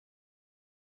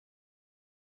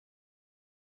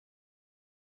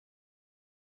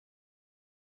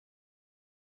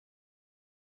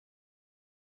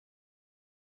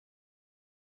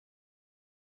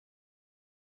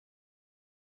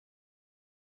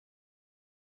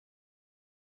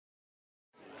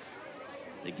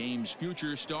The game's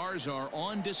future stars are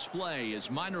on display as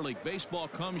minor league baseball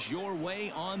comes your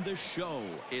way on the show.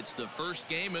 It's the first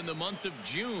game in the month of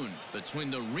June between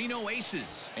the Reno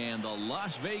Aces and the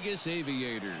Las Vegas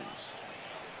Aviators.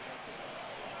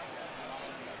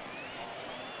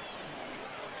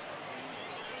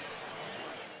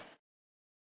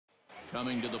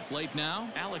 Coming to the plate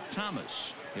now, Alec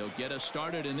Thomas. He'll get us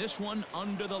started in this one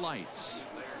under the lights.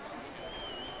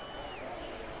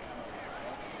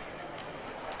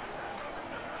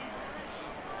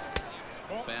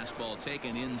 Fastball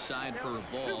taken inside for a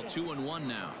ball. 2-1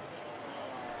 now.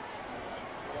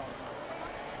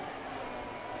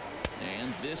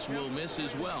 And this will miss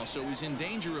as well, so he's in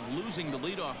danger of losing the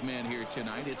leadoff man here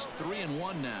tonight. It's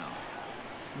 3-1 now.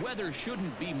 Weather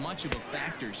shouldn't be much of a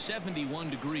factor. 71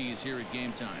 degrees here at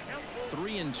game time.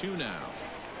 3-2 now.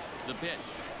 The pitch.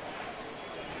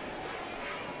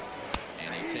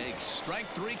 And he takes strike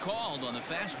three called on the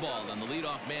fastball, and the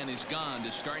leadoff man is gone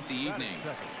to start the evening.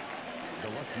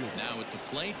 Now at the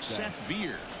plate, Seth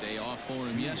Beer. Day off for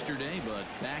him yesterday, but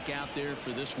back out there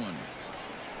for this one.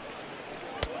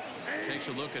 Takes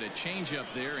a look at a changeup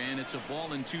there, and it's a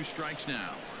ball and 2 strikes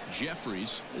now.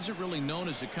 Jeffries isn't really known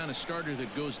as the kind of starter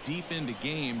that goes deep into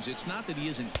games. It's not that he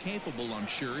isn't capable, I'm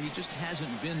sure. He just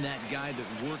hasn't been that guy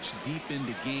that works deep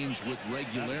into games with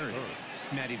regularity.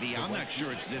 Matty V, I'm not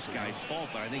sure it's this guy's fault,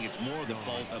 but I think it's more the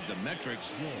fault of the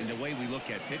metrics and the way we look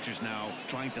at pitchers now,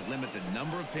 trying to limit the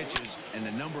number of pitches and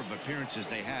the number of appearances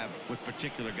they have with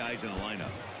particular guys in the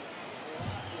lineup.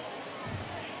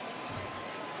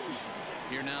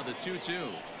 Here now the 2-2.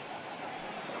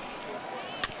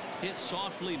 Hit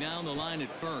softly down the line at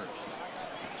first.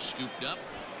 Scooped up,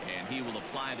 and he will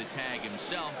apply the tag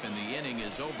himself, and the inning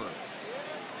is over.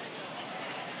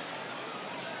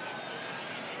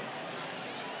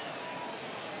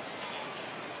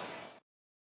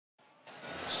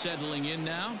 Settling in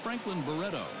now, Franklin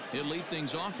Barreto. He'll lead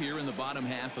things off here in the bottom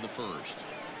half of the first.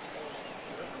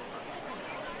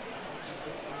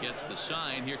 Gets the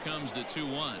sign. Here comes the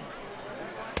 2-1.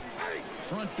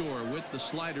 Front door with the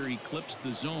slider eclipsed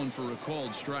the zone for a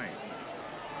called strike.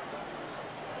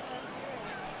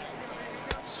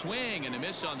 Swing and a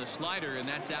miss on the slider, and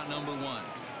that's out number 1.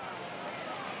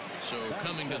 So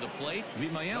coming to the plate,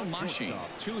 Vimael Machi.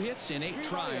 2 hits in 8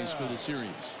 tries for the series.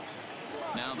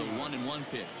 Now the 1-1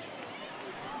 pitch.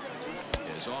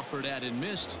 Is offered at and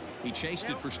missed. He chased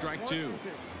it for strike 2.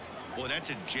 Boy, that's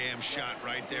a jam shot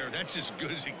right there. That's as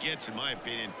good as it gets, in my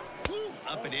opinion. Woo,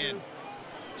 up and in.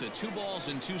 To 2 balls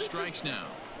and 2 strikes now.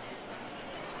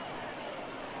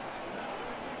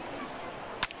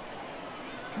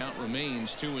 Count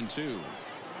remains 2-2.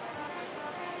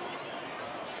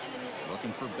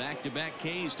 Looking for back-to-back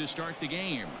Ks to start the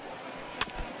game.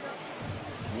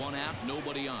 1 out,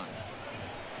 nobody on.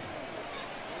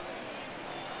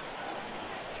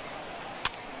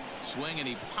 Swing, and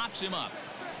he pops him up.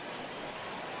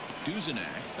 Duzenak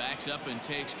backs up and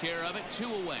takes care of it. 2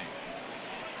 away.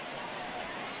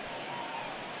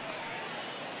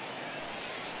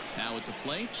 Now at the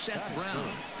plate, Seth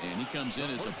Brown. And he comes in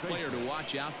as a player to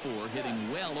watch out for, hitting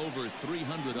well over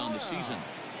 300 on the season.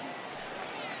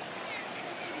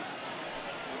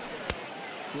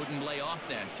 Couldn't lay off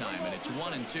that time, and it's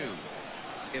 1-2.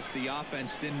 If the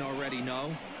offense didn't already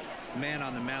know, man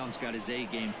on the mound's got his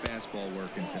A-game fastball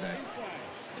working today.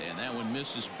 And that one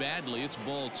misses badly. It's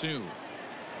ball 2.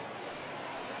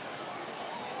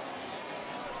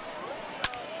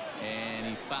 And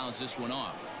he fouls this one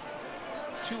off.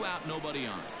 2 out, nobody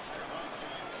on.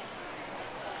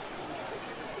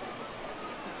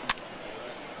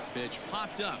 Pitch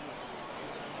popped up.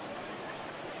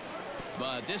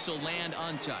 But this will land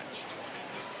untouched.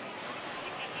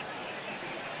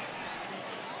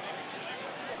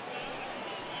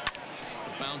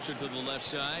 Bouncer to the left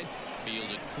side.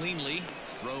 Fielded cleanly.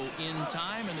 Throw in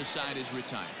time, and the side is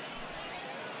retired.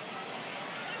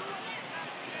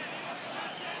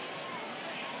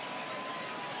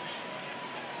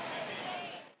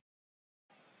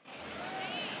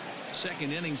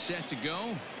 Second inning set to go,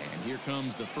 and here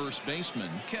comes the first baseman,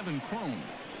 Kevin Cron.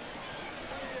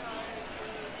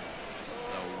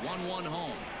 The 1-1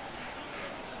 home.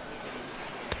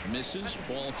 Misses,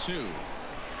 ball 2.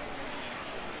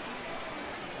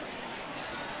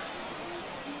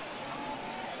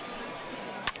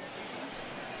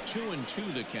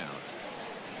 2-2 the count.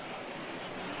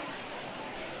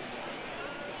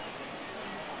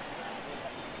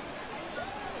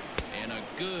 And a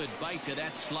good bite to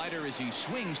that slider as he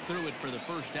swings through it for the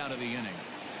first out of the inning.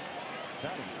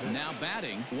 Now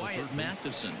batting, Wyatt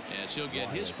Matheson, as he'll get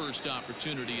his first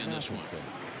opportunity in this one.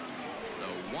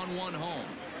 The 1-1 home.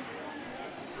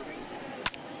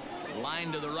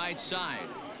 Line to the right side.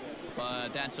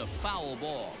 But that's a foul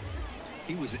ball.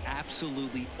 He was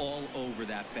absolutely all over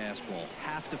that fastball.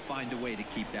 Have to find a way to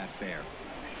keep that fair.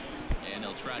 And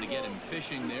they'll try to get him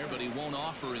fishing there, but he won't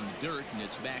offer in the dirt, and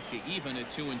it's back to even at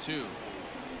 2-2.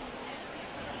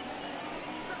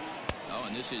 Oh,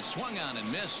 and this is swung on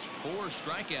and missed. 4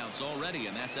 strikeouts already,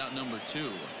 and that's out number 2.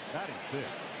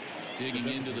 Digging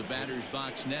into the batter's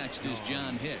box next is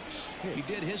John Hicks. He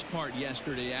did his part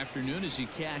yesterday afternoon as he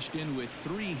cashed in with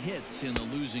 3 hits in the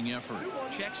losing effort.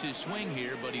 Checks his swing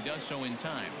here, but he does so in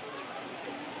time.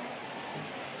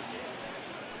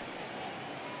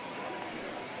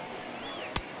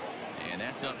 And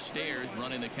that's upstairs,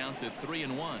 running the count to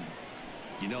 3-1.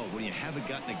 You know, when you haven't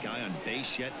gotten a guy on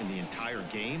base yet in the entire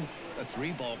game, a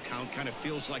 3-ball count kind of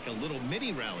feels like a little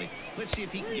mini rally. Let's see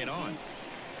if he can get on.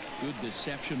 Good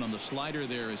deception on the slider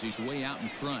there as he's way out in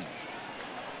front.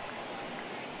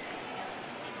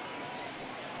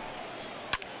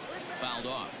 Fouled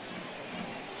off.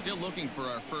 Still looking for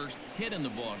our first hit in the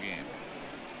ball game.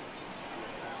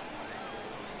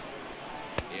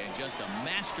 And just a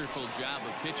masterful job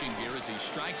of pitching here as he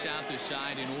strikes out the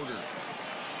side in order.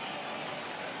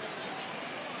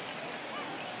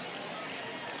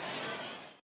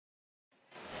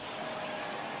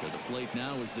 To the plate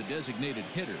now is the designated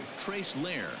hitter, Trace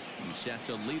Lair. He's set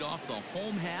to lead off the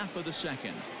home half of the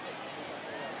second.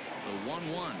 The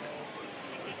 1-1.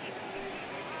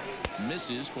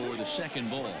 Misses for the second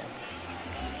ball.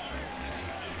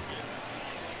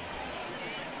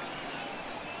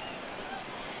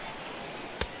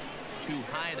 Too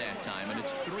high that time, and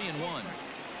it's 3-1.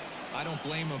 I don't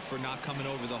blame him for not coming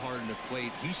over the heart of the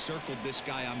plate. He circled this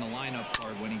guy on the lineup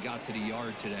card when he got to the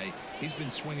yard today. He's been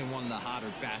swinging one of the hotter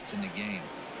bats in the game.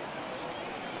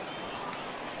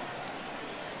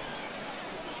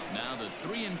 Now the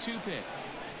 3-2 pitch.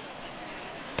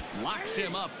 Locks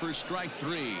him up for strike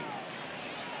 3.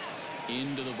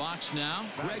 Into the box now,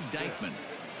 Greg Deichmann.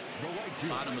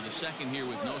 Bottom of the second here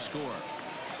with no score.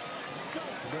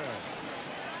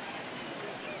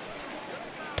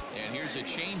 And here's a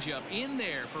changeup in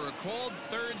there for a called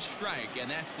 3rd strike, and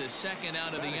that's the second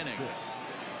out of the inning.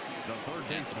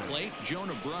 At the plate,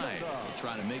 Jonah Bride will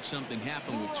try to make something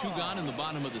happen with 2 gone in the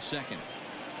bottom of the second.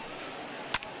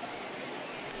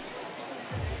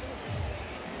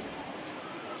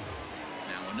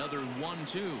 Now another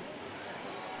 1-2.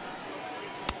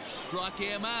 Struck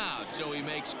him out, so he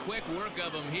makes quick work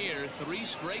of him here. 3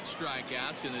 straight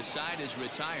strikeouts, and the side is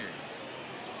retired.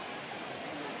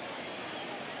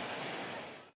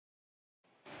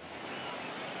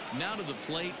 Now to the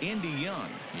plate, Andy Young.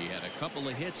 He had a couple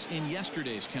of hits in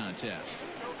yesterday's contest.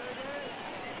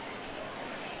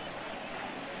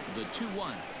 The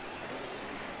 2-1.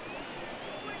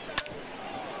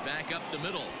 Back up the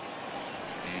middle.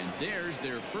 And there's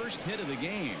their first hit of the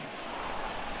game.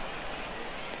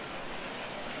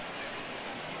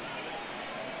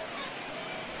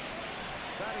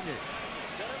 Batting it,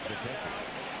 the catcher,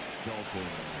 Dalton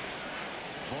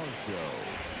Varsho.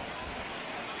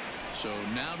 So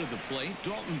now to the plate,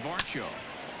 Dalton Varsho.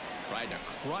 Tried to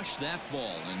crush that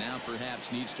ball, and now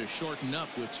perhaps needs to shorten up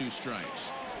with 2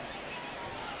 strikes.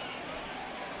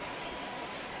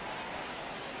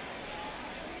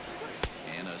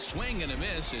 And a swing and a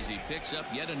miss as he picks up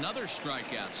yet another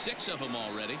strikeout. 6 of them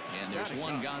already, and there's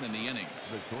 1 gone in the inning.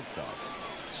 The shortstop.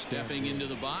 Stepping into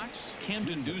the box,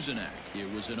 Camden Duzenak.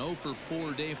 It was an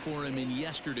 0-for-4 day for him in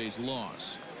yesterday's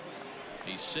loss.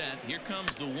 He's set. Here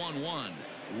comes the 1-1.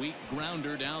 Weak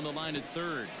grounder down the line at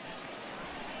 3rd.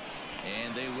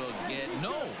 And they will get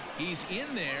no. He's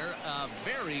in there. A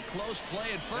very close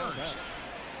play at first.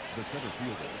 The center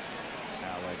fielder,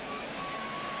 Alec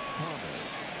Thomas.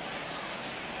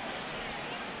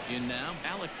 In now,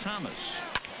 Alec Thomas.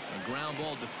 A ground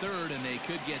ball to 3rd, and they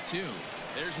could get 2.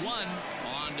 There's 1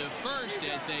 on to 1st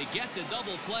as they get the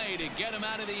double play to get him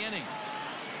out of the inning.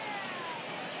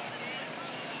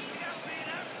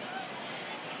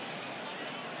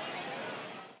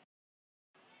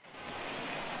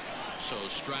 So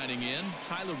striding in,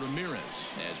 Tyler Ramirez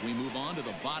as we move on to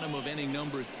the bottom of inning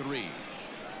number 3.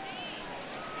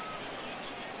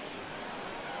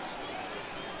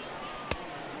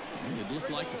 It looked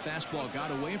like the fastball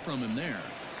got away from him there.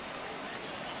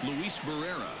 Luis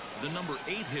Barrera, the number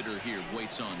 8 hitter here,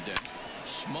 waits on deck.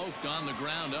 Smoked on the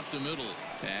ground up the middle.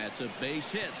 That's a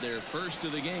base hit, their first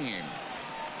of the game.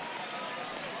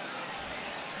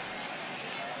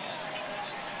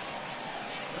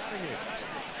 Batting it,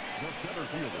 the center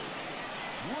fielder,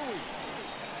 Luis.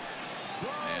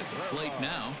 At the plate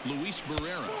now, Luis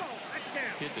Barrera.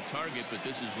 Hit the target, but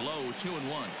this is low,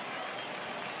 2-1.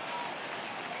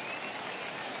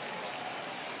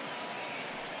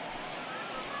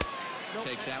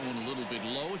 Takes that one a little bit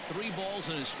low. 3 balls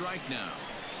and a strike now.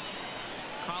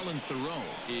 Colin Thoreau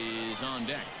is on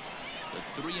deck.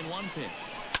 The 3-1 pitch.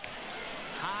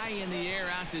 High in the air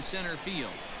out to center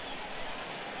field.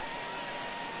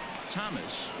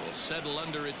 Thomas will settle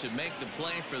under it to make the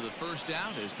play for the first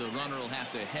out, as the runner will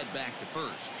have to head back to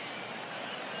first.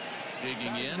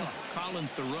 Digging in, Colin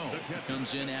Thoreau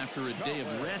comes in after a day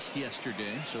of rest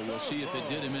yesterday, so we'll see if it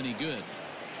did him any good.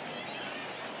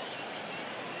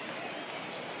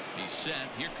 He's set.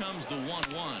 Here comes the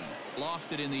 1-1.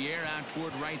 Lofted in the air out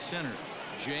toward right center.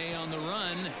 Jay on the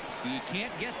run. He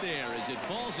can't get there as it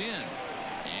falls in.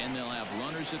 And they'll have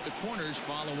runners at the corners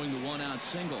following the 1-out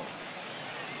single.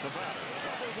 The batter,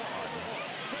 number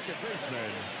 1, second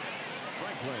baseman,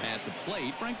 Franklin. At the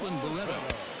plate, Franklin Barreto.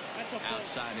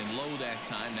 Outside and low that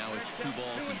time. Now it's 2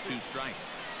 balls and 2 strikes.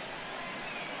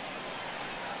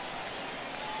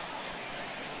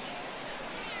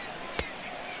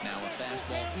 Now a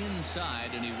fastball inside,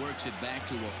 and he works it back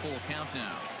to a full count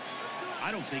now.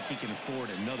 I don't think he can afford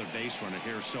another base runner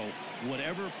here, so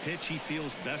whatever pitch he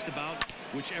feels best about,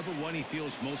 whichever one he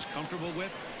feels most comfortable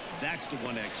with, that's the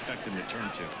one I expect him to turn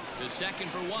to. The second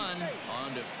for 1.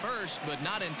 On to first, but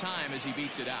not in time as he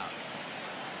beats it out.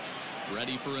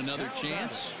 Ready for another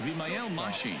chance? Vimael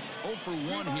Machine 0 for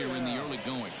 1 here in the early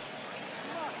going.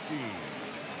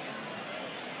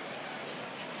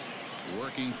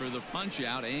 Working for the punch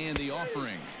out and the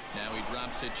offering. Now he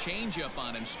drops a changeup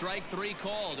on him. Strike 3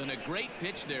 called, and a great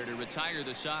pitch there to retire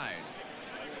the side.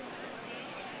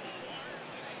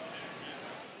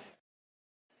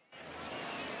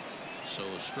 So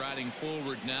striding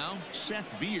forward now,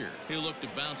 Seth Beer. He'll look to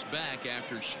bounce back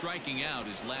after striking out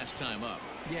his last time up.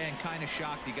 Yeah, and kind of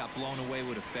shocked he got blown away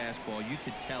with a fastball. You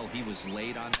could tell he was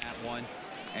late on that one.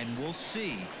 And we'll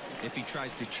see if he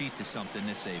tries to cheat to something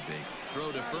this AB.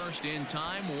 Throw to first in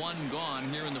time. 1 gone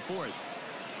here in the 4th.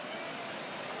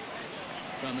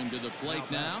 Coming to the plate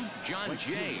now, John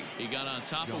Jay. He got on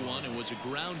top of one and was a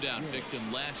ground out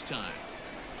victim last time.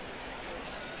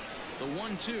 The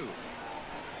 1-2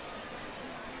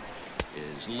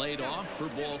 is laid off for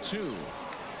ball 2.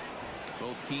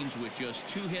 Both teams with just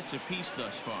 2 hits apiece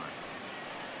thus far.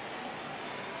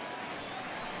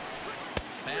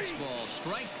 Fastball,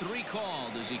 strike 3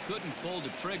 called as he couldn't pull the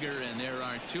trigger, and there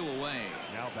are 2 away.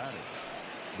 Now batting.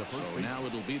 So now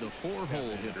it'll be the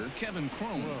 4-hole hitter, Kevin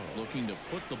Cron, looking to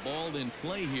put the ball in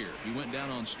play here. He went down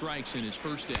on strikes in his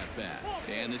first at-bat.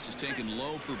 And this is taken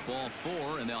low for ball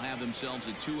 4, and they'll have themselves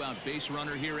a 2-out base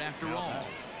runner here after all.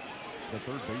 The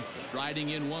third baseman. Striding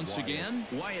in once again,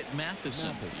 Wyatt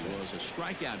Matheson. He was a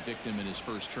strikeout victim in his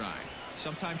first try.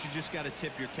 Sometimes you just got to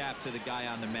tip your cap to the guy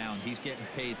on the mound. He's getting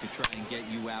paid to try and get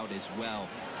you out as well.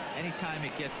 Anytime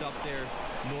it gets up there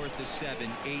north of 7,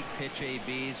 8 pitch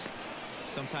ABs,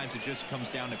 sometimes it just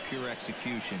comes down to pure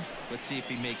execution. Let's see if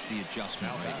he makes the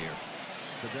adjustment right here.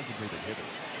 The designated hitter,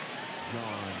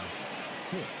 John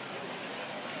Hicks.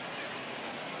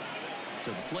 To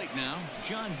the plate now,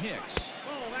 John Hicks.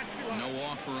 No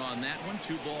offer on that one.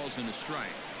 2 balls and a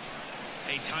strike.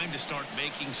 A time to start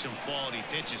making some quality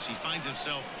pitches. He finds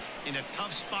himself in a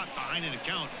tough spot behind an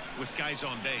account with guys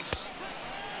on base.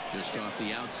 Just off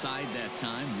the outside that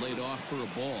time, laid off for a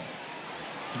ball.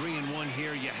 3-1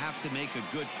 here. You have to make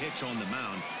a good pitch on the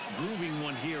mound. Grooving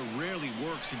one here rarely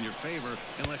works in your favor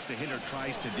unless the hitter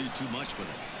tries to do too much with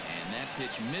it. And that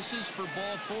pitch misses for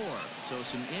ball 4. So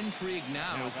some intrigue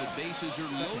now as the bases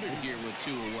are loaded here with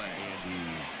 2 away.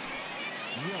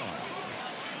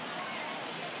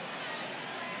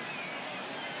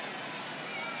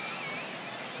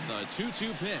 The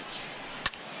 2-2 pitch.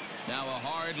 Now a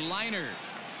hard liner,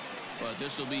 but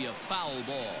this will be a foul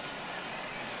ball.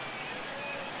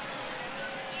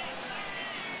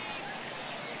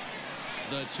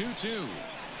 The 2-2.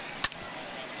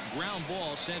 Ground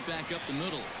ball sent back up the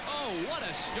middle. Oh, what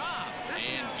a stop!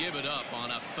 And give it up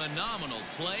on a phenomenal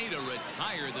play to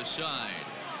retire the side.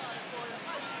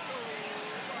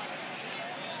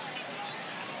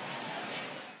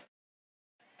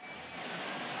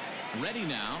 Ready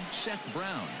now, Seth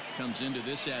Brown comes into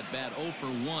this at-bat 0 for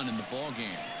 1 in the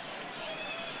ballgame.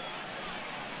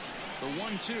 The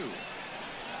 1-2.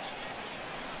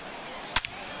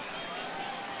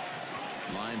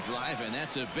 Line drive, and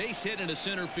that's a base hit into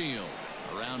center field.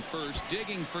 Around first,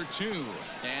 digging for 2.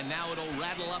 And now it'll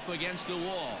rattle up against the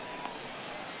wall.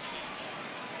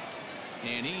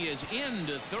 And he is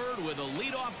into third with a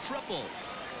leadoff triple.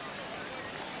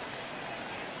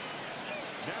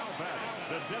 Now batting,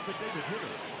 the designated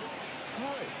hitter,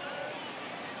 Trace.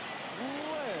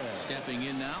 Stepping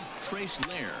in now, Trace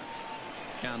Lair.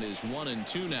 Count is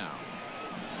 1-2 now.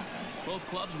 Both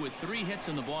clubs with 3 hits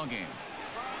in the ballgame.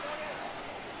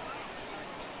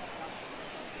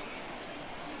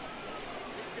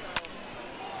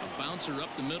 answer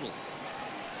up the middle.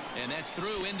 And that's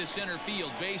through into center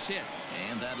field, base hit.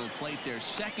 And that'll plate their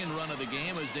second run of the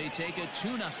game as they take a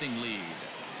 2-0 lead.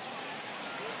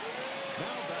 Now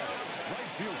batting,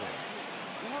 right fielder,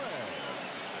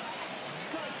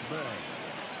 Greg Dykman.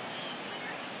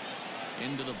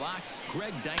 Into the box,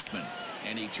 Greg Dykman.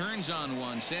 And he turns on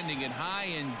one, sending it high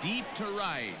and deep to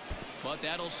right. But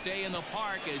that'll stay in the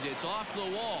park as it's off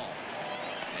the wall.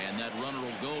 And that runner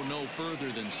will go no further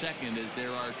than second as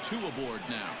there are 2 aboard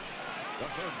now. The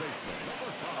third baseman,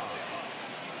 number 5,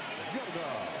 Jonah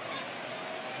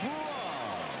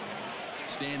Bride.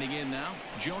 Standing in now,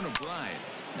 Jonah Bride.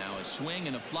 Now a swing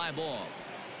and a fly ball.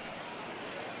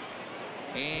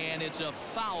 And it's a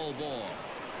foul ball.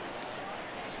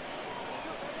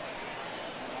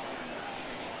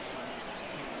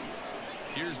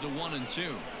 Here's the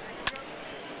 1-2.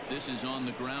 This is on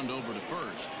the ground over to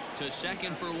first. To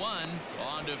second for 1.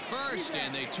 On to first,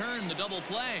 and they turn the double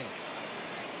play.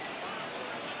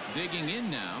 Digging in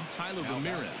now, Tyler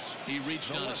Ramirez. He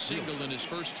reached on a single in his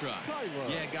first try.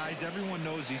 Yeah, guys, everyone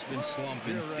knows he's been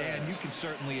slumping. Dan, you can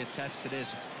certainly attest to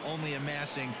this, only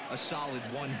amassing a solid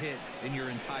 1 hit in your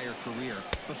entire career.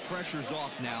 But pressure's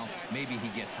off now. Maybe he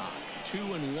gets hot.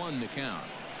 2-1 the count.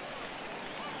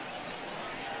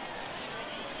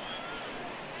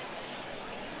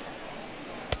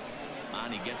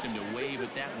 He gets him to wave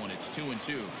at that one. It's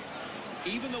 2-2.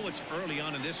 Even though it's early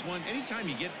on in this one, anytime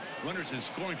you get runners in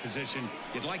scoring position,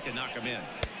 you'd like to knock them in.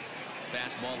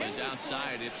 Fastball is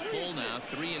outside. It's full now.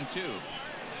 3-2.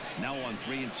 Now on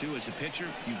 3-2 as a pitcher,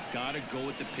 you've got to go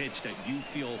with the pitch that you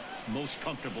feel most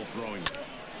comfortable throwing with.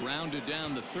 Grounded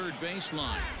down the third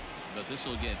baseline. But this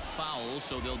will get foul,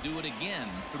 so they'll do it again.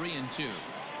 3-2.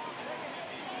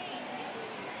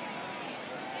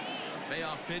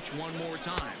 Payoff pitch one more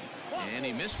time. And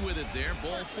he missed with it there.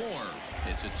 Ball 4.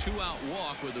 It's a 2-out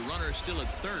walk with the runner still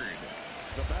at third.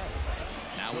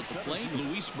 Now at the plate,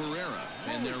 Luis Barrera.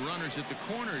 And their runners at the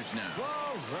corners now.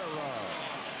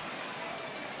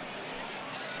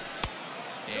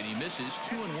 And he misses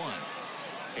 2-1.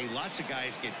 Hey, lots of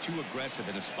guys get too aggressive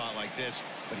in a spot like this,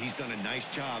 but he's done a nice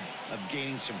job of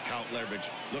gaining some count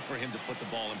leverage. Look for him to put the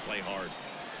ball and play hard.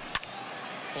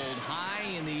 Pulled high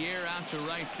in the air out to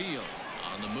right field.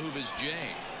 On the move is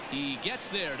Jay. He gets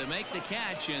there to make the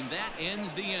catch, and that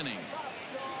ends the inning.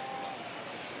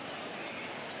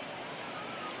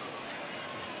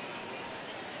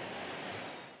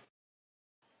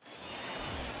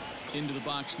 Into the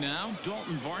box now,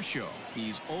 Dalton Varsho.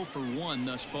 He's 0 for 1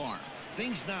 thus far.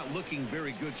 Things not looking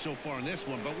very good so far in this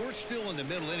one, but we're still in the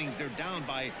middle innings. They're down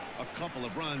by a couple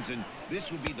of runs, and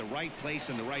this would be the right place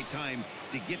and the right time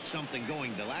to get something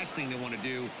going. The last thing they want to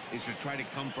do is to try to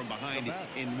come from behind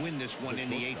and win this one in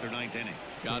the 8th or 9th inning.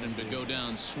 Got him to go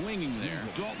down swinging there.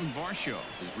 Dalton Varsho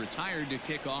is retired to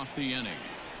kick off the inning.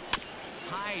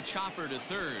 High chopper to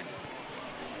third.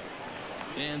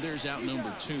 And there's out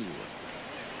number 2.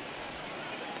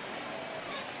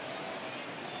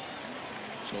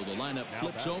 So the lineup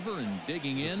flips over, and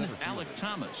digging in, Alec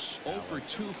Thomas. 0 for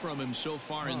 2 from him so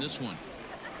far in this one.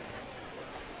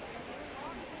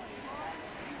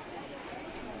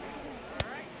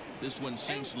 This one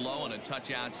sinks low and a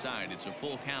touch outside. It's a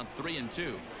full count,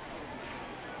 3-2.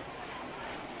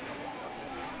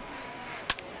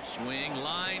 Swing,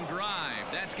 line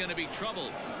drive. That's going to be trouble.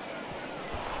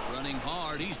 Running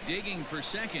hard. He's digging for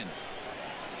second.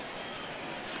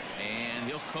 And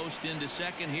he'll coast into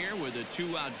second here with a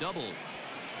 2-out double.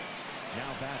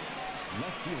 Now batting,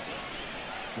 left fielder,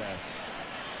 Seth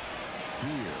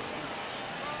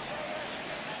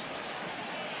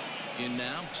Beer. In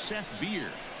now, Seth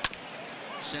Beer.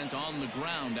 Sent on the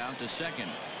ground out to second.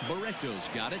 Barreto's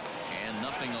got it, and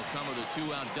nothing will come of the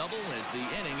 2-out double as the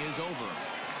inning is over.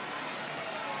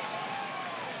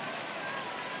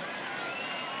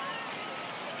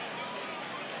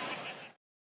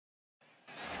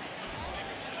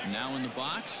 Now in the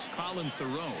box, Colin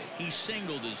Thoreau. He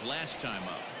singled his last time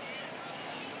up.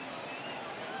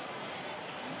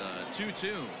 The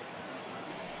 2-2.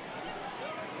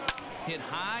 Hit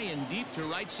high and deep to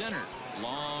right center.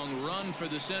 Long run for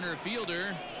the center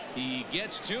fielder. He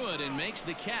gets to it and makes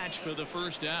the catch for the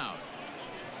first out.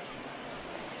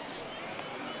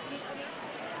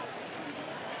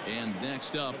 And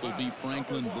next up will be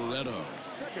Franklin Barreto.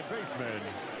 Second baseman.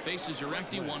 Bases are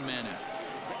empty, 1 man out.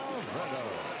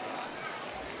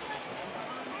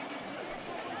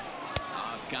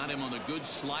 Got him on the good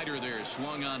slider there.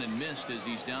 Swung on and missed as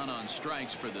he's down on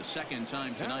strikes for the second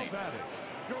time tonight.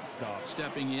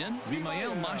 Stepping in,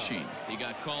 Vimael Machin. He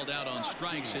got called out on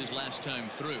strikes his last time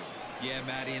through. Yeah,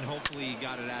 Matty, and hopefully he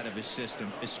got it out of his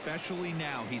system. Especially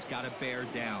now, he's got to bear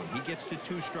down. He gets the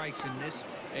 2 strikes in this.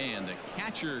 And the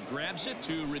catcher grabs it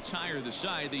to retire the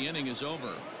side. The inning is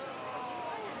over.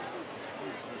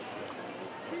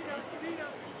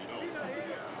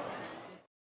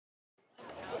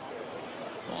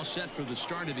 All set for the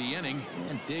start of the inning,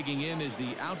 and digging in is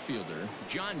the outfielder,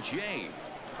 John Jay.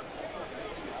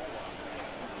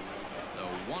 The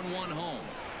 1-1 home.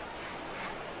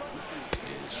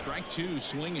 Is strike 2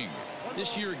 swinging.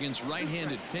 This year against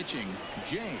right-handed pitching,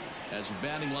 Jay has a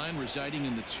batting line residing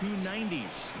in the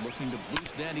 290s, looking to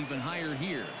boost that even higher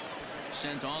here.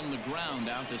 Sent on the ground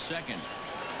out to second.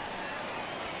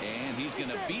 And he's going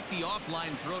to beat the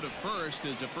offline throw to first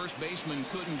as the first baseman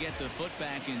couldn't get the foot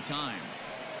back in time.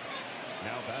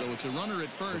 So it's a runner at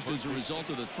first as a result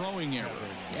of the throwing error.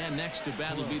 And next to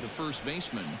bat will be the first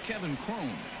baseman, Kevin Cron.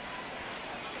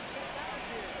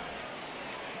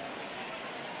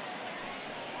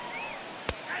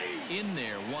 In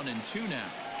there, 1-2 now.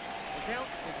 The count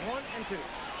is 1-2.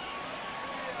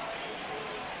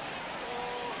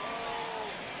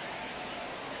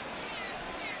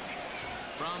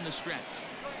 From the stretch.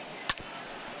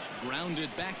 Grounded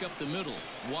back up the middle.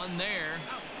 One there.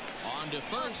 On to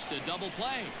first, a double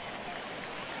play.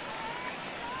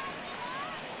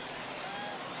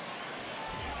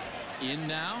 In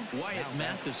now, Wyatt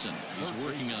Matheson. He's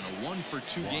working on a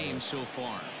 1-for-2 game so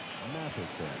far.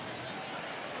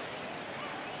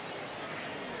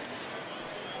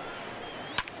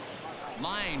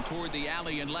 Line toward the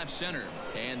alley in left center,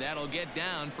 and that'll get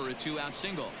down for a 2-out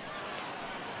single.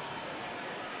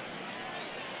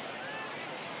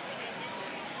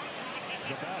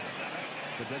 The batter,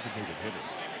 the designated hitter,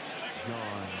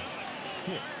 John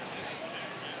Hicks.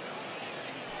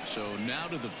 So now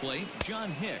to the plate, John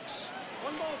Hicks.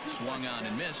 Swung on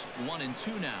and missed.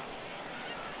 1-2 now.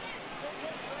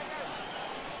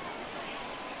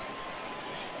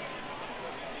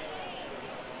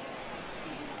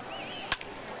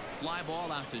 Fly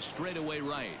ball out to straightaway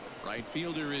right. Right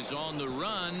fielder is on the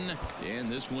run,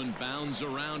 and this one bounds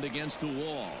around against the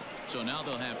wall. So now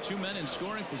they'll have 2 men in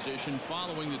scoring position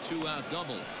following the 2-out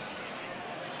double.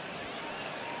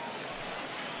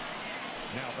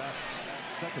 Now back,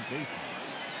 second baseman,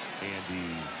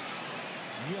 Andy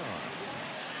Young.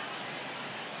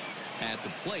 At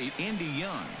the plate, Andy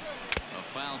Young. A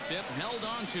foul tip held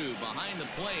onto behind the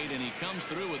plate, and he comes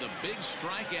through with a big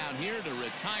strikeout here to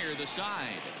retire the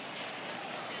side.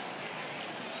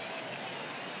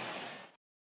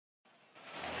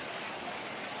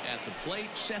 At the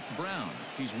plate, Seth Brown.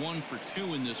 He's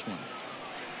 1-for-2 in this one.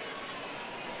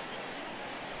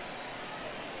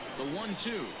 The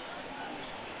 1-2.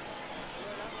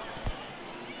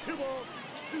 2 balls,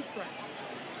 2 strikes.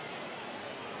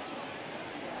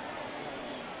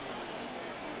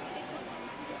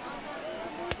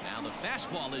 Now the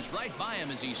fastball is right by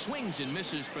him as he swings and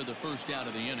misses for the first out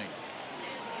of the inning.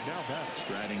 Now back.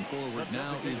 Striding forward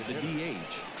now is the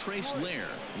DH, Trace Lair.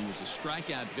 He was a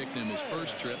strikeout victim his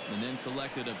first trip and then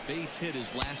collected a base hit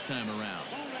his last time around.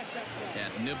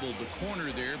 Had nibbled the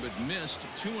corner there but missed.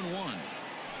 2-1.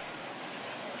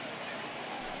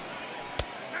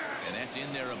 And that's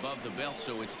in there above the belt,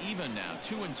 so it's even now.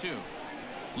 2-2.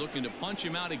 Looking to punch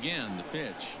him out again. The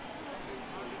pitch.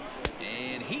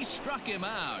 And he struck him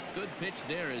out. Good pitch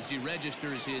there as he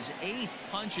registers his 8th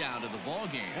punch out of the ball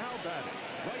game. Now batting,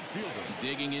 right fielder.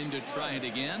 Digging in to try it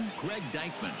again, Greg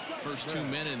Dykman. First 2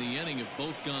 men in the inning have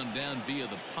both gone down via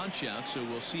the punch out, so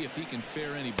we'll see if he can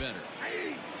fare any better.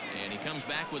 And he comes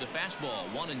back with a fastball.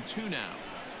 1-2 now.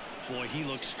 Boy, he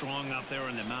looks strong out there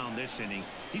on the mound this inning.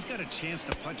 He's got a chance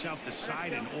to punch out the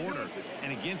side in order,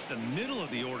 and against the middle of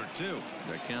the order too.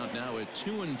 The count now at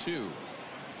 2-2.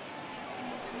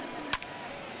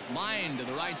 Line to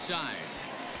the right side.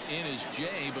 In is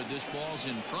Jay, but this ball's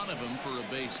in front of him for a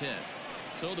base hit.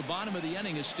 So the bottom of the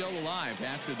inning is still alive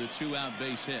after the 2-out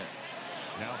base hit.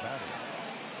 Now batting,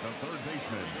 the third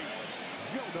baseman,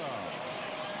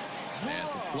 Jonah.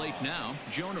 At the plate now,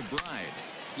 Jonah Bride.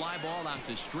 Fly ball out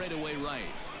to straightaway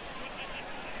right.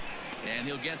 And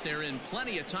he'll get there in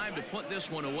plenty of time to put this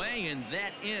one away, and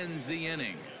that ends the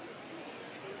inning.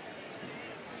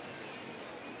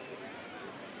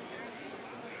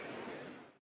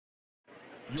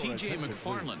 TJ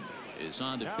McFarland is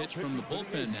on to pitch from the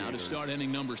bullpen now to start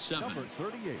inning number 7. Number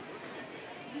 38,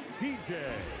 TJ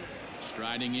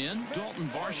Striding in, Dalton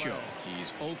Varsho.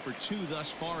 He's 0 for 2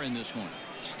 thus far in this one.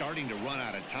 Starting to run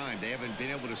out of time. They haven't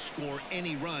been able to score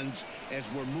any runs as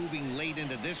we're moving late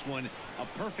into this one. A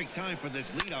perfect time for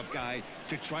this leadoff guy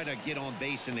to try to get on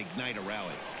base and ignite a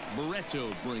rally. Barreto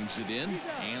brings it in,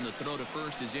 and the throw to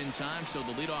first is in time, so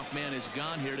the leadoff man is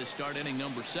gone here to start inning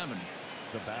number 7.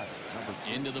 The batter, number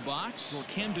 3. Into the box,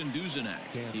 Camden Duzenak.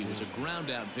 He was a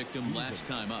ground-out victim last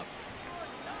time up.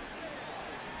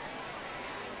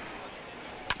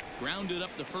 Grounded up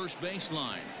the first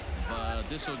baseline, but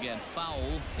this will get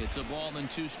foul. It's a ball and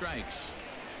 2 strikes.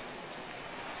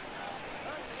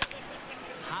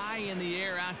 High in the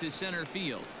air out to center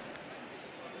field.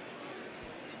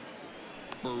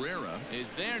 Barrera is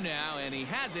there now, and he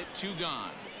has it. 2 gone.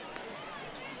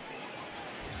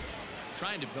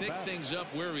 Trying to pick things up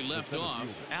where he left off.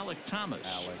 Alec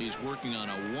Thomas. He's working on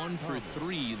a 1 for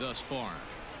 3 thus far.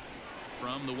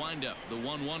 From the windup, the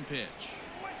 1-1 pitch.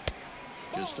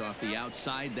 Just off the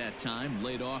outside that time,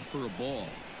 laid off for a ball.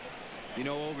 You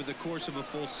know, over the course of a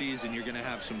full season, you're going to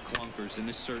have some clunkers, and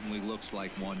this certainly looks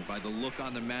like one. By the look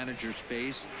on the manager's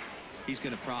face, he's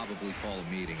going to probably call a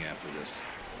meeting after this.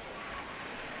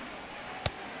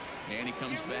 And he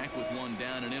comes back with 1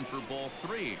 down and in for ball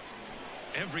 3.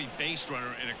 Every base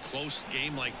runner in a close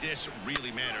game like this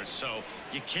really matters, so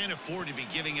you can't afford to be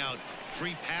giving out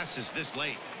free passes this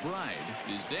late. Bride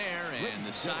is there, and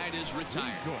the side is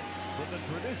retired. For the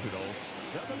traditional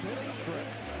 7th-inning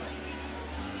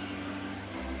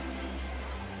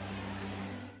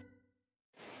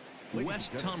stretch.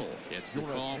 West Tunnel gets the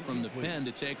call from the pen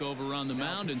to take over on the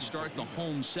mound and start the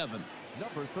home 7th.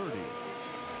 Number 30,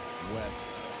 West.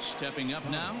 Stepping up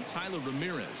now, Tyler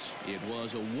Ramirez. It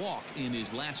was a walk in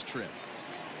his last trip.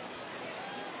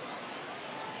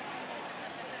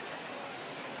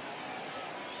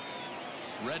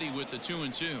 Ready with the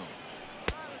 2-2.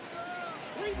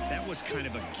 That was kind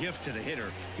of a gift to the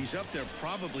hitter. He's up there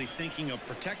probably thinking of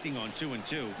protecting on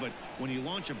 2-2, but when you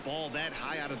launch a ball that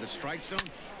high out of the strike zone,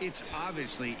 it's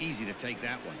obviously easy to take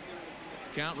that one.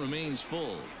 Count remains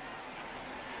full.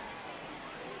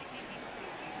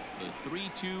 The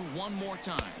 3-2 one more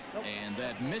time, and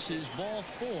that misses ball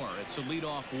 4. It's a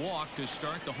leadoff walk to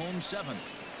start the home 7th.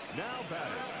 Now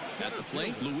batting. At the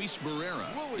plate, Luis Barrera.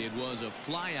 It was a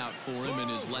flyout for him in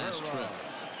his last trip.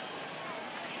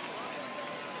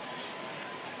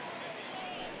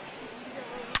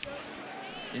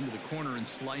 Into the corner and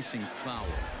slicing foul.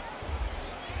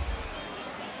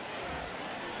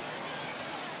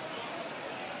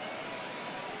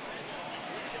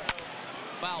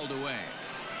 Fouled away.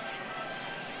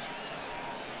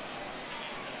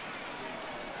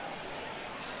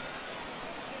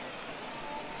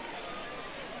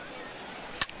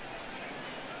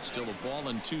 Still a ball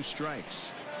and 2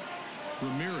 strikes.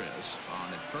 Ramirez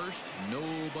on at first,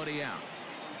 nobody out.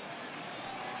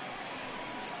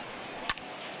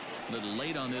 A little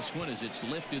late on this one as it's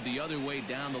lifted the other way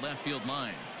down the left field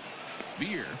line.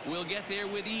 Beer will get there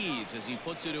with ease as he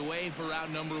puts it away for out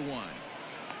number 1.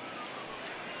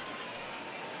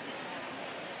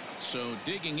 So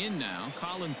digging in now,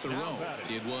 Colin Thoreau.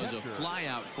 It was a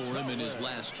flyout for him in his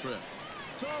last trip.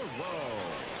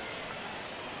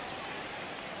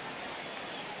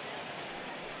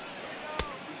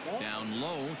 Down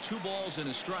low, 2 balls and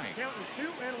a strike. Counting 2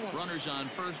 and 1. Runners on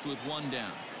first with 1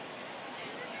 down.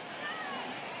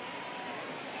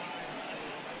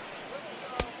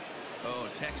 Oh,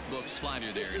 textbook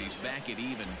slider there, and he's back at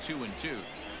even 2-2.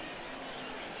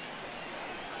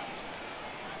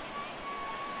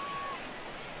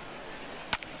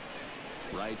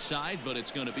 Right side, but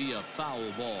it's going to be a foul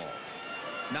ball.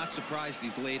 Not surprised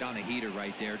he's laid on a heater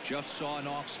right there. Just saw an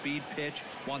off-speed pitch.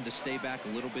 Wanted to stay back a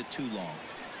little bit too long.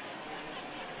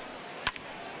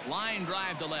 Line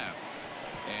drive to left.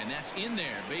 And that's in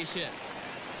there. Base hit.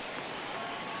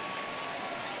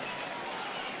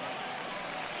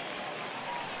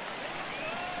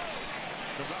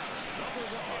 The batter, number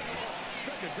 1,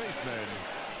 second baseman.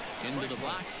 Into the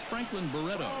box, Franklin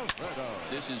Barreto.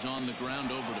 This is on the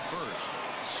ground over to first.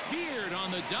 Speared on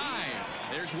the dive.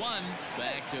 There's one.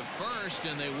 Back to first,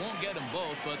 and they won't get them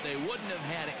both, but they wouldn't have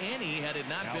had any had it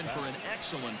not been for an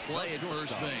excellent play at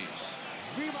first base.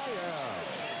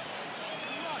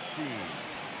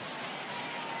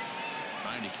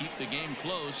 Trying to keep the game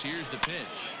close. Here's the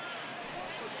pitch.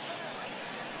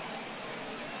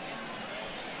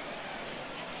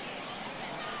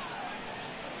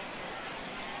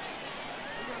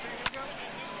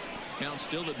 Count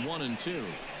still at 1-2.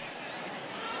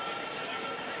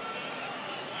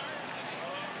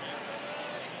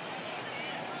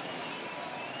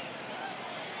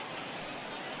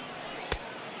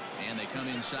 And they come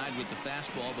come inside with the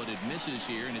fastball, but it misses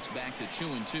here, and it's back to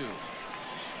 2-2.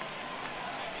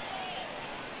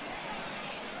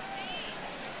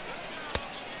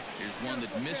 Here's one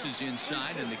that misses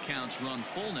inside, and the count's run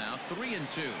full now,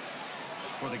 3-2.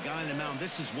 For the guy on the mound,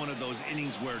 this is one of those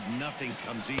innings where nothing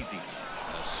comes easy.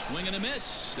 A swing and a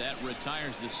miss. That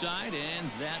retires the side,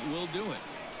 and that will do it.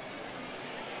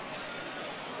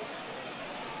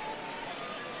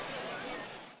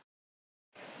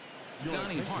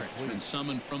 Donnie Hart's been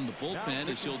summoned from the bullpen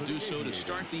as he'll do so to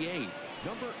start the 8th.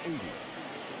 Number 80,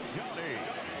 Donnie.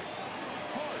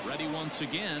 Ready once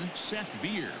again, Seth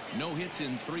Beer. No hits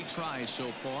in 3 tries so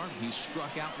far. He's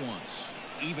struck out once.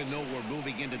 Even though we're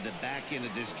moving into the back end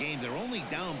of this game, they're only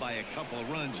down by a couple of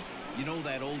runs. You know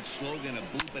that old slogan,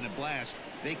 a bloop and a blast.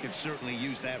 They could certainly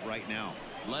use that right now.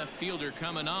 Left fielder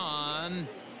coming on.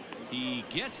 He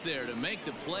gets there to make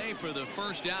the play for the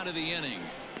first out of the inning.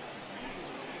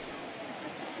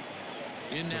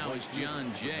 In now is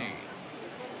John Jay.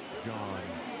 John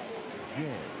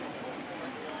Jay.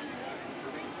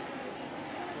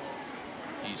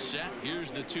 He's set. Here's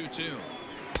the 2-2.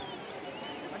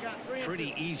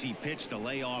 Pretty easy pitch to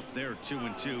lay off there,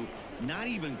 2-2. Not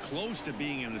even close to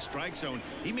being in the strike zone.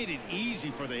 He made it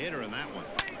easy for the hitter in that one.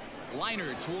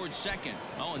 Liner towards second.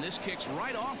 Oh, and this kicks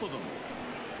right off of him.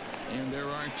 And there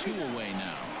are 2 away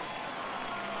now.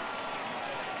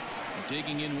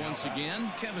 Digging in once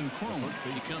again, Kevin Cronin.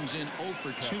 He comes in 0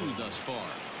 for 2 thus far.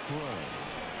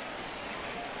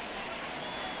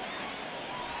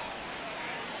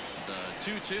 The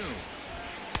 2-2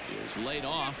 is laid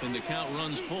off, and the count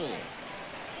runs full.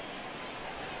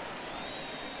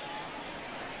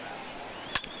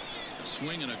 A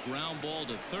swing and a ground ball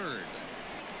to third.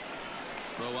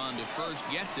 Throw on to first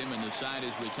gets him, and the side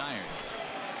is retired.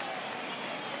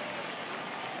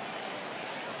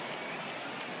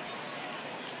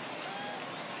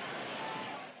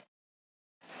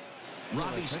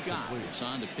 Robbie Scott is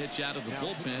on to pitch out of the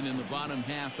bullpen in the bottom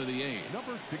half of the 8th.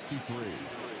 Number 63,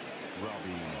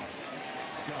 Robbie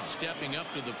Scott. Stepping up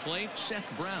to the plate, Seth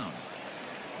Brown.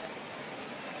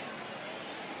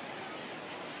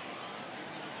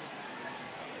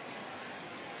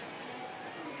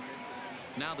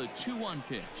 Now the 2-1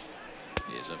 pitch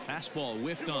is a fastball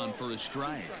whiffed on for a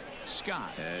strike.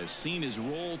 Scott has seen his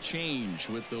role change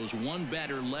with those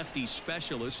one-batter lefty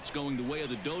specialists going the way of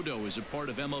the dodo as a part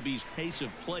of MLB's pace of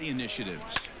play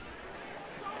initiatives.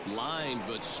 Lined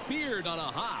but speared on a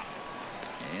hop.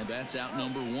 And that's out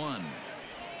number 1.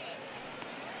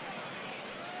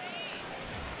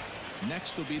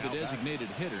 Next will be the designated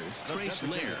hitter, Trace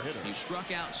Lair. He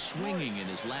struck out swinging in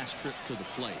his last trip to the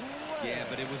plate. Yeah,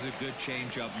 but it was a good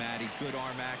changeup, Matty. Good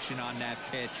arm action on that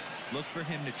pitch. Look for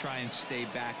him to try and stay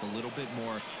back a little bit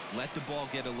more. Let the ball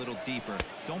get a little deeper.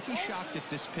 Don't be shocked if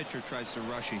this pitcher tries to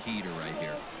rush a heater right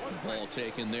here. The ball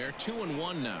taken there.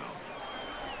 2-1 now.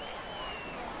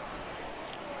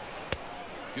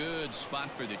 Good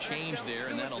spot for the change there,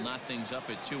 and that'll knock things up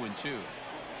at 2-2.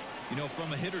 You know,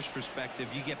 from a hitter's perspective,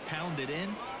 you get pounded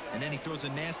in, and then he throws a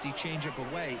nasty changeup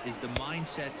away. Is the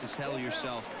mindset to tell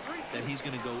yourself that he's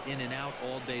going to go in and out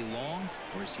all day long,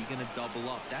 or is he going to double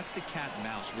up? That's the cat and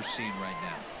mouse we're seeing right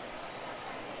now.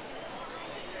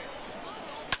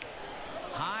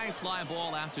 High fly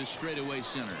ball out to straightaway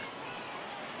center.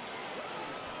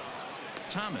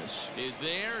 Thomas is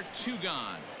there. 2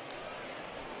 gone.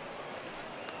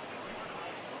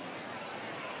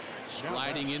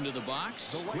 Striding into the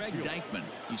box, Greg Deichmann.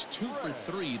 He's 2 for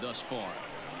 3 thus far.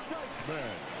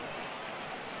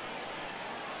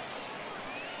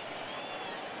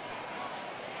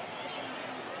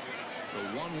 The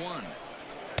 1-1.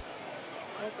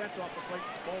 Oh, that's off the plate.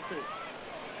 Ball 2.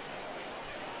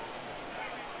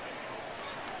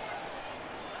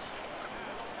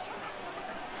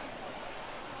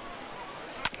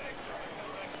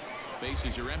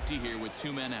 Bases are empty here with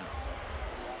 2 men out.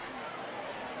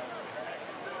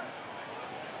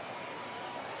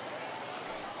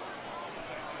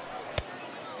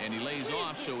 And he lays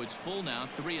off, so it's full now,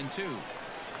 3-2.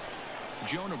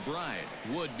 Jonah Bride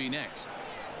would be next.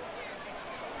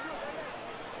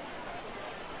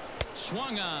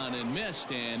 Swung on and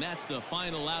missed, and that's the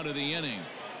final out of the inning.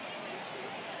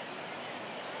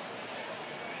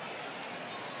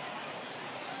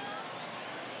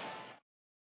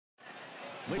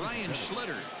 Brian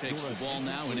Schlitter takes the ball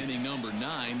now in inning number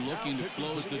 9, looking to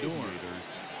close the door.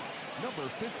 Number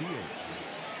 58.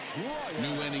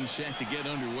 New inning set to get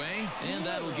underway, and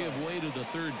that'll give way to the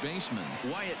third baseman,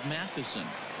 Wyatt Matheson.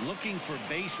 Looking for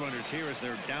base runners here as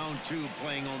they're down 2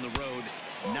 playing on the road.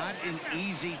 Not an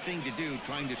easy thing to do,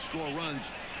 trying to score runs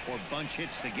or bunch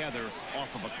hits together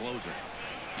off of a closer.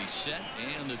 He's set,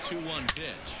 and the 2-1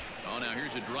 pitch. Oh, now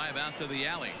here's a drive out to the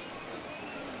alley.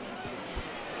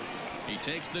 He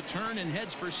takes the turn and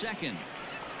heads for second.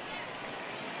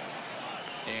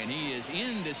 And he is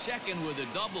into second with a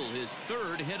double, his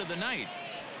third hit of the night.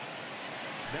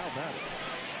 Now batting,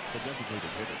 the designated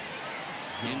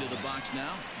hitter. Into the box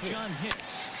now, John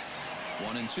Hicks.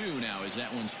 1-2 now as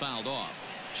that one's fouled off.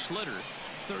 Schlitter,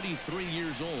 33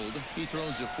 years old. He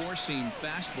throws a 4-seam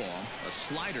fastball, a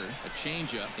slider, a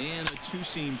changeup, and a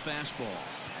 2-seam fastball.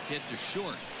 Hit to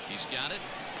short. He's got it.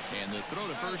 And the throw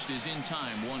to first is in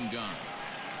time, 1 gone.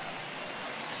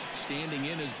 Standing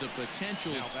in is the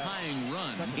potential tying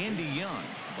run, Andy Young.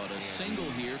 But a single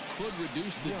here could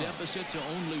reduce the deficit to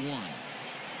only 1.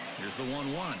 Here's the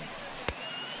 1-1.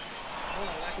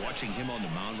 Watching him on the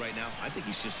mound right now, I think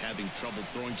he's just having trouble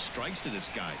throwing strikes to this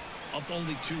guy. Up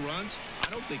only 2 runs. I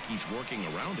don't think he's working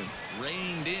around him.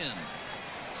 Reined in.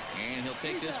 And he'll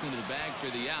take this one to the bag for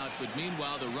the out. But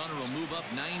meanwhile, the runner will move up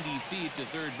 90 feet to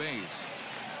third base.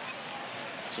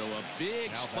 So a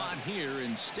big spot here,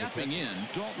 and stepping in,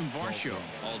 Dalton Varsho.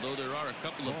 Although there are a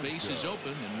couple of bases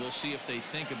open, and we'll see if they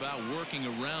think about working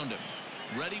around him.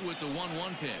 Ready with the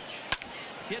 1-1 pitch.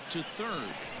 Hit to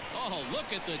third. Oh,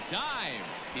 look at the dive.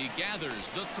 He gathers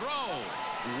the throw.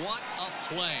 What a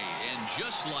play. And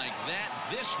just like that,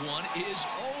 this one is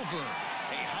over.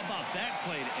 Hey, how about that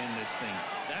play to end this thing?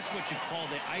 That's what you call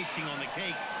the icing on the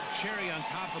cake. Cherry on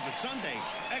top of the sundae.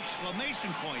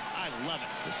 Exclamation point. I love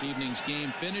it. This evening's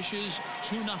game finishes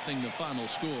 2-0 the final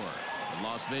score. The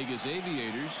Las Vegas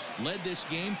Aviators led this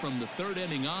game from the 3rd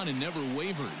inning on and never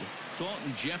wavered.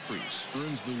 Dalton Jeffries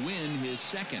earns the win, his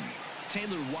 2nd.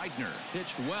 Taylor Widener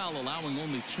pitched well, allowing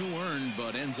only 2 earned,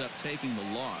 but ends up taking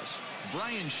the loss.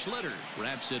 Brian Schlitter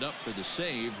wraps it up for the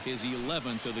save, his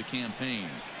 11th of the campaign.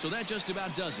 So that just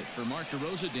about does it. For Mark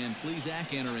DeRosa, Dan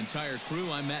Plesac, and our entire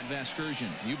crew, I'm Matt Vasgersian.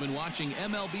 You've been watching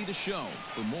MLB The Show.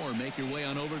 For more, make your way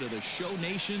on over to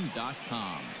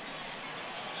theshownation.com.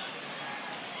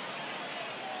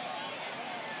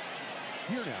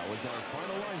 Here now is our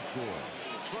final line score.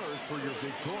 First, for your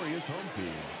victorious home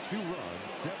team, 2 runs,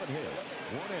 7 hits,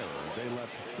 1 error. They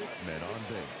left 6 men on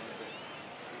base.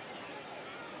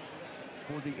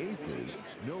 For the Aces,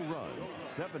 no runs,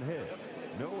 7 hits,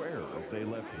 no errors. They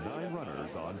left 9 runners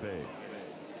on base.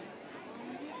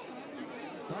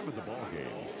 Time of the ball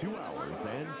game, 2 hours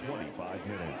and 25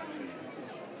 minutes.